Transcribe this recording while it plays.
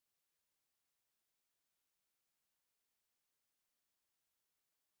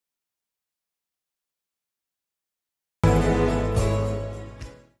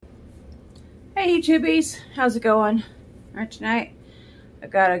Hey YouTubies, how's it going? Alright, tonight I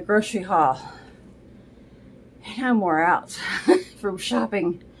got a grocery haul and I'm wore out from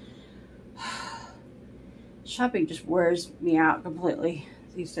shopping. Shopping just wears me out completely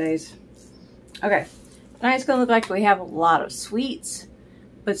these days. Okay, tonight's gonna look like we have a lot of sweets,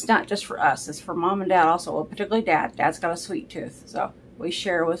 but it's not just for us, it's for mom and dad also, well, particularly dad. Dad's got a sweet tooth, so we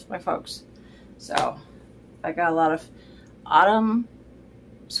share with my folks. So I got a lot of autumn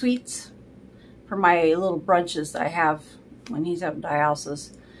sweets for my little brunches that I have when he's having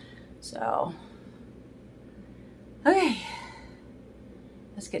dialysis. So, okay,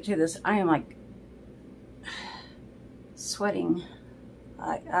 let's get to this. I am like sweating.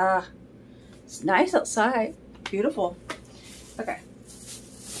 It's nice outside, beautiful. Okay,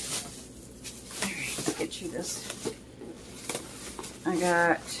 all right, let's get you this. I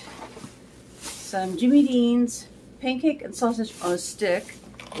got some Jimmy Dean's pancake and sausage on a stick,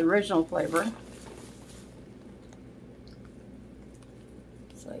 the original flavor.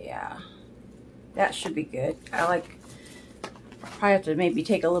 So yeah, that should be good. I like, probably have to maybe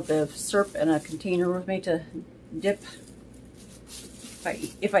take a little bit of syrup in a container with me to dip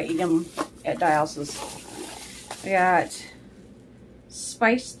if I eat them at dialysis. I got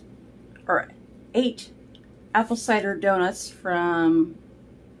spiced, or 8 apple cider donuts from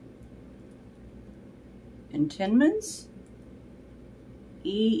Entenmann's,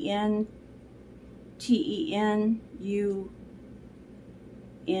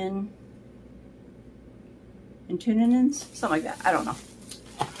 Entenmann's, something like that. I don't know.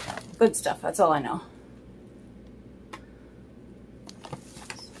 Good stuff. That's all I know.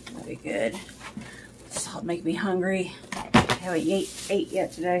 That'll be good. This will make me hungry. I haven't ate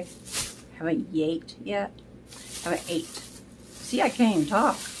yet today. Haven't ate yet. Haven't ate. See, I can't even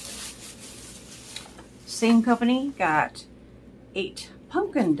talk. Same company got 8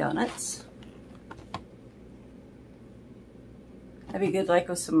 pumpkin donuts. That'd be good, like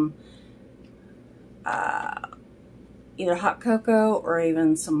with some either hot cocoa or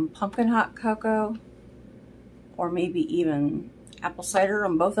even some pumpkin hot cocoa, or maybe even apple cider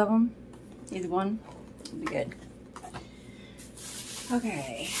on both of them. Either one would be good.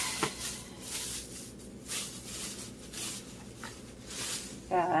 Okay.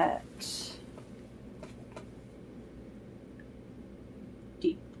 Got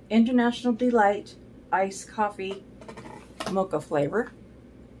the International Delight iced coffee mocha flavor.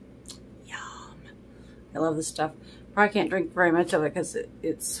 Yum. I love this stuff. Probably can't drink very much of it because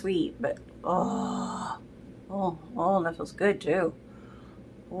it's sweet, but oh, that feels good too.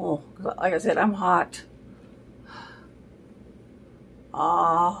 Oh, like I said, I'm hot.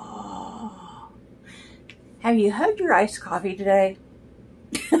 Oh, have you had your iced coffee today?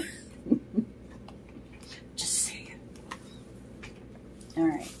 Just say it. All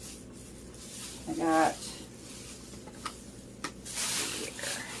right, I got here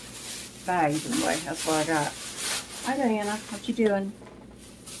bags anyway. That's what I got. Hi Diana, what you doing?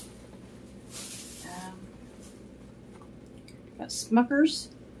 Got Smucker's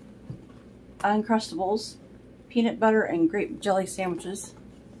Uncrustables peanut butter and grape jelly sandwiches.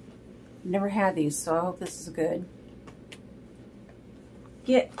 Never had these, so I hope this is good.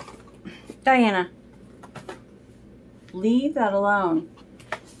 Get Diana. Leave that alone.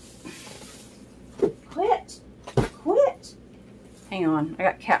 Quit. Quit. Hang on, I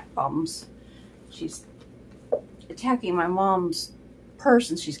got cat problems. She's attacking my mom's purse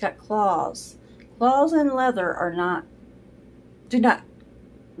and she's got claws. Claws and leather do not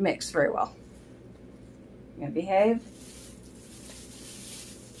mix very well. You gonna behave?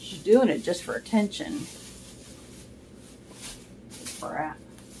 She's doing it just for attention. That's where we're at.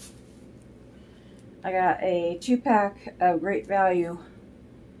 I got a 2-pack of Great Value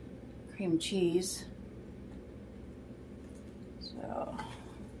cream cheese. So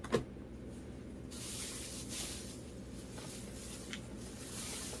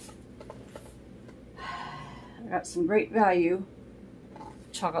I got some Great Value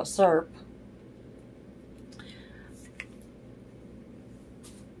chocolate syrup.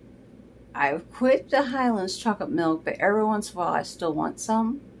 I've quit the Highlands chocolate milk, but every once in a while I still want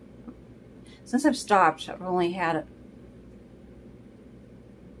some. Since I've stopped, I've only had it.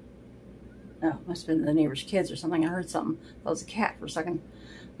 Oh, must have been the neighbor's kids or something. I heard something. That was a cat for a second.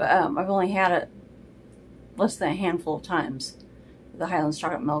 But I've only had it less than a handful of times, the Highlands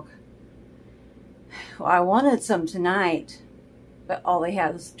chocolate milk. Well, I wanted some tonight, but all they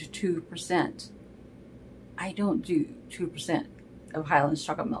had was 2%. I don't do 2% of Highlands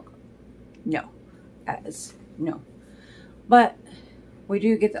chocolate milk. No. That is no. But we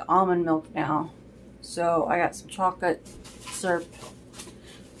do get the almond milk now. So I got some chocolate syrup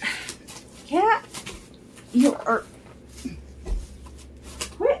cat, you are...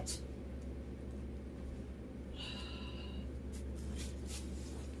 Quit.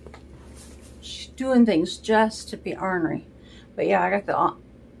 She's doing things just to be ornery. But yeah, I got the...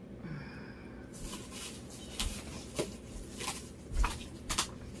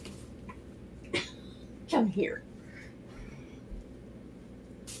 Come here.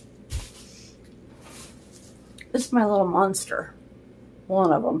 This is my little monster.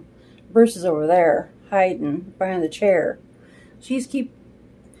 One of them. Bruce is over there, hiding behind the chair.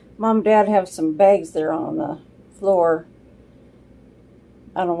 Mom and Dad have some bags there on the floor.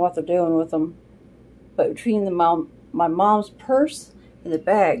 I don't know what they're doing with them. But between my mom's purse and the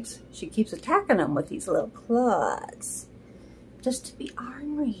bags, she keeps attacking them with these little claws. Just to be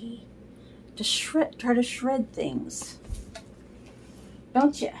ornery. To try to shred things.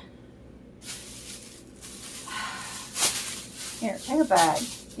 Don't you? Here, take a bag.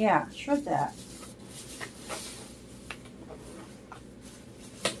 Yeah, shred that.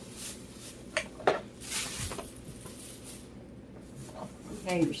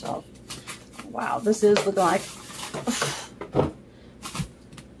 Behave yourself. Wow, this is looking like...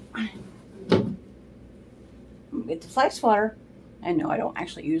 Get the fly swatter. I know I don't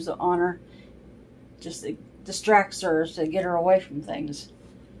actually use it on her. Just it distracts her to get her away from things.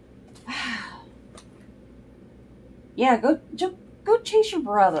 Yeah, go chase your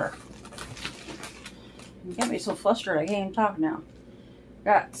brother. You got me so flustered I can't even talk now.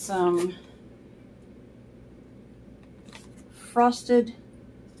 Got some frosted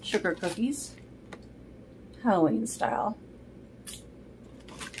sugar cookies, Halloween style.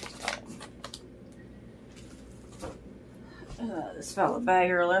 This fell a bag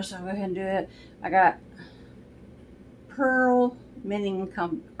earlier, so I'll go ahead and do it. I got Pearl Milling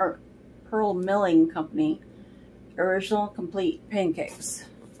Company Original Complete Pancakes.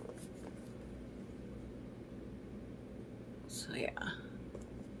 So yeah.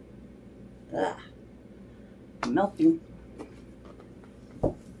 Ugh. Melting.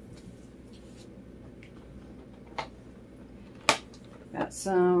 Got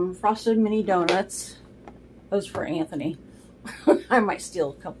some frosted mini donuts. Those for Anthony. I might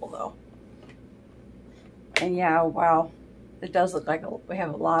steal a couple though. And yeah, wow. It does look like we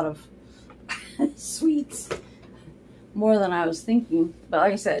have a lot of sweets. More than I was thinking. But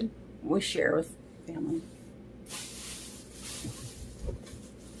like I said, we share with family.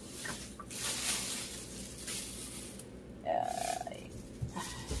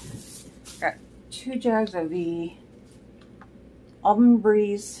 Got 2 jugs of the Almond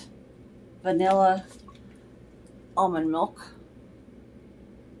Breeze Vanilla Almond Milk.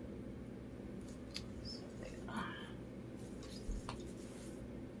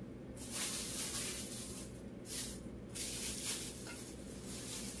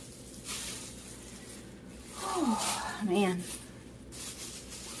 Oh, man.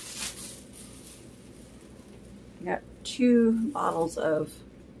 Got 2 bottles of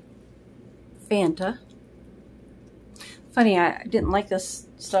Fanta. Funny, I didn't like this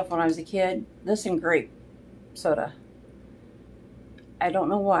stuff when I was a kid. This and grape soda. I don't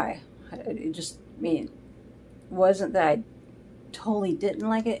know why. It just, I mean, it wasn't that I totally didn't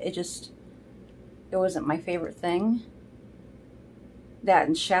like it. It wasn't my favorite thing. That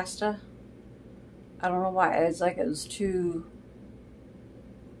and Shasta. I don't know why. It's like it was too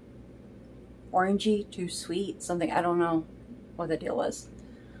orangey, too sweet, something. I don't know what the deal was.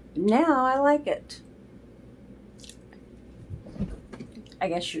 Now I like it. I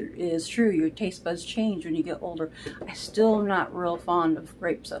guess it is true. Your taste buds change when you get older. I still am not real fond of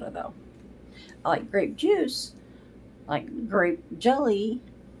grape soda though. I like grape juice, like grape jelly,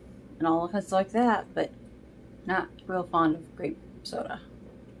 and all kinds like that, but not real fond of grape soda.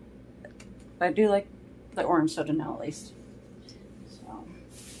 But I do like the orange soda now, at least. So.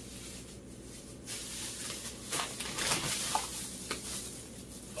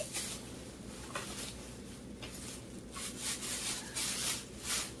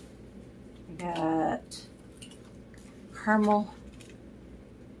 I got caramel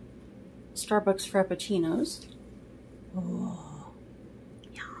Starbucks Frappuccinos. Oh,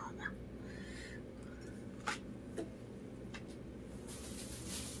 yum.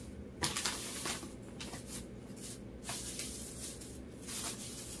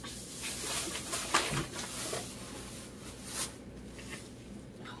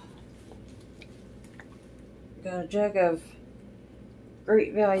 Got a jug of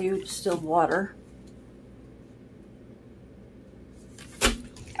Great Value distilled water.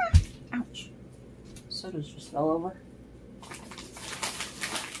 Ouch. Sodas just fell over.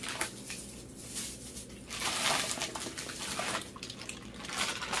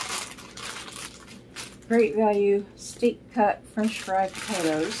 Great Value steak cut French fried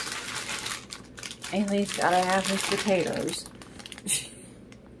potatoes. Anthony's gotta have his potatoes.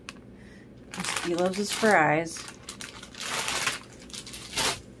 He loves his fries.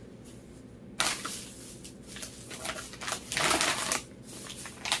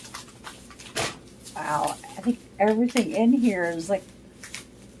 Wow, I think everything in here is like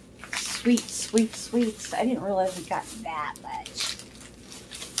sweets. I didn't realize we got that much.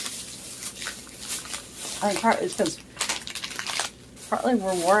 I think partly it's because partly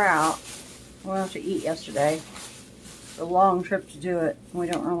we're wore out. We went out to eat yesterday. A long trip to do it. We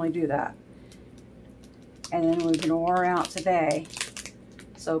don't normally do that. And then we've been wore out today.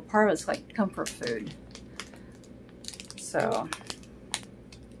 So part of it's like comfort food. So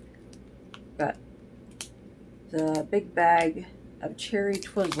got the big bag of cherry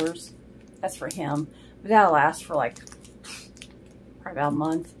Twizzlers. That's for him. But that'll last for like probably about a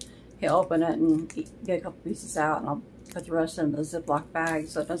month. He'll open it and get a couple pieces out, and I'll put the rest in the Ziploc bag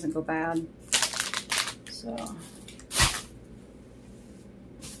so it doesn't go bad. So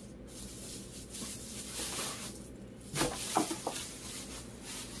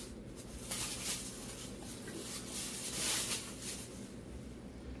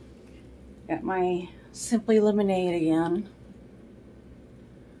got my Simply Lemonade again.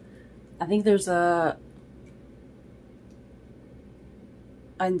 I think there's a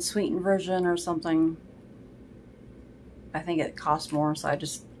unsweetened version or something. I think it costs more, so I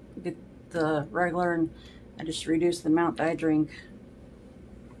just get the regular and I just reduce the amount that I drink.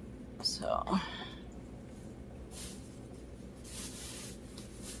 So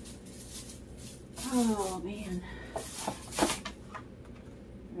oh man,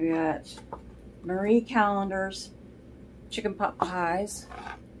 we got Marie Callender's chicken pot pies.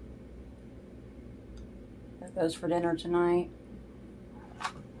 That goes for dinner tonight.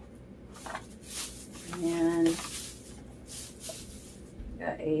 And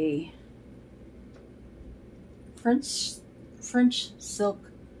got a French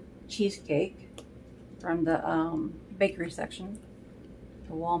silk cheesecake from the bakery section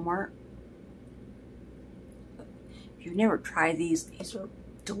to Walmart. If you've never tried these are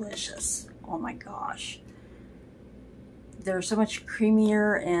delicious. Oh my gosh. They're so much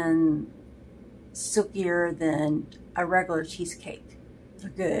creamier and silkier than a regular cheesecake.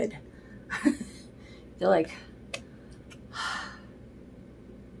 They're good. They're like,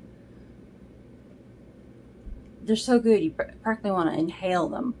 they're so good, you practically want to inhale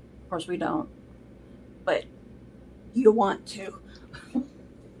them. Of course we don't, but you want to.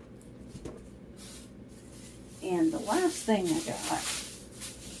 And the last thing I got, I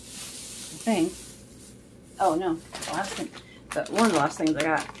think, oh no, the last thing, but one of the last things I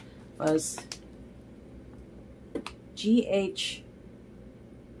got was GH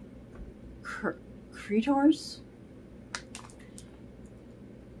Creators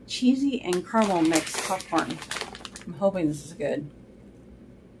cheesy and caramel mixed popcorn. I'm hoping this is good.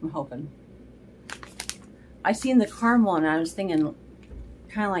 I'm hoping. I seen the caramel and I was thinking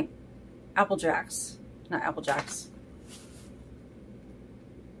kind of like Apple Jacks. Not Apple Jacks.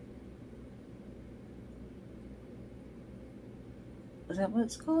 Is that what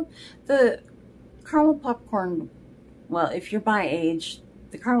it's called? The caramel popcorn. Well, if you're my age,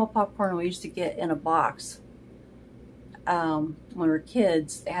 the caramel popcorn we used to get in a box when we were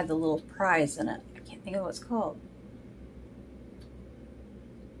kids. They had the little prize in it. I can't think of what it's called.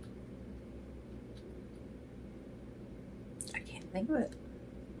 I can't think of it.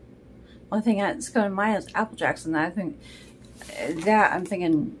 One thing that's going to mind is Apple Jacks, and I think that I'm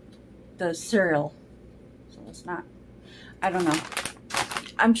thinking the cereal. So it's not. I don't know.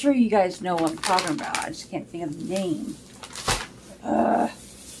 I'm sure you guys know what I'm talking about. I just can't think of the name. I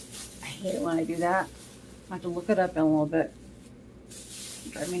hate it when I do that. I have to look it up in a little bit.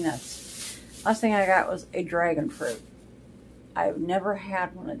 Drive me nuts. Last thing I got was a dragon fruit. I've never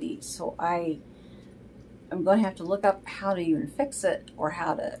had one of these, so I'm going to have to look up how to even fix it or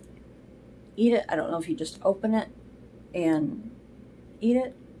how to eat it. I don't know if you just open it and eat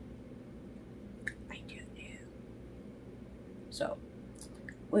it. I don't know. So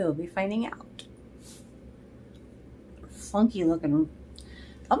we will be finding out. Funky looking,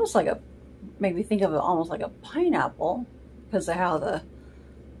 almost like a, made me think of it almost like a pineapple because of how the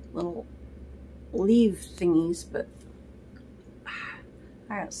little leaf thingies, but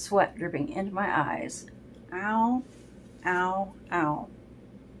I got sweat dripping into my eyes. Ow, ow, ow.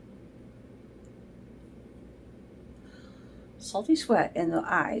 Salty sweat in the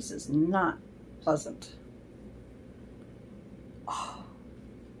eyes is not pleasant. Oh.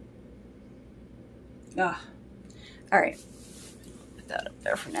 Ah. All right, put that up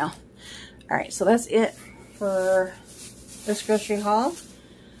there for now. Alright, so that's it for this grocery haul.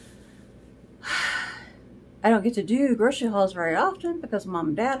 I don't get to do grocery hauls very often because Mom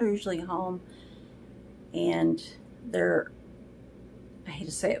and Dad are usually home, and they're, I hate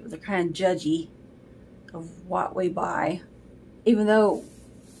to say it, but they're kind of judgy of what we buy, even though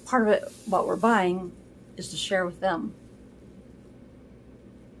part of it, what we're buying, is to share with them,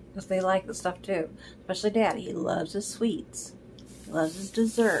 because they like the stuff too. Especially Daddy. He loves his sweets. He loves his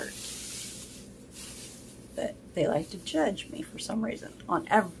dessert. But they like to judge me for some reason on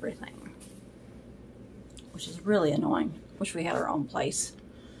everything, which is really annoying. Wish we had our own place.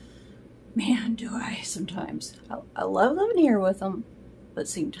 Man, do I sometimes. I love living here with them, but at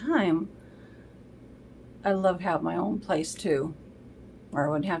the same time, I love having my own place too, where I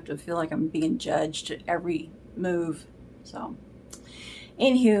wouldn't have to feel like I'm being judged at every move. So,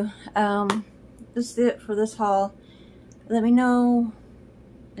 anywho, this is it for this haul. Let me know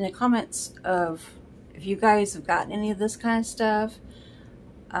in the comments of if you guys have gotten any of this kind of stuff.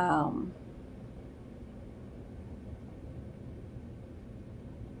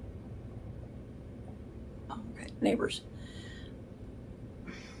 Okay, neighbors.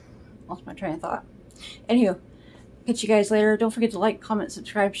 Lost my train of thought. Anywho, catch you guys later. Don't forget to like, comment,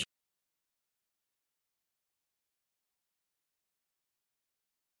 subscribe,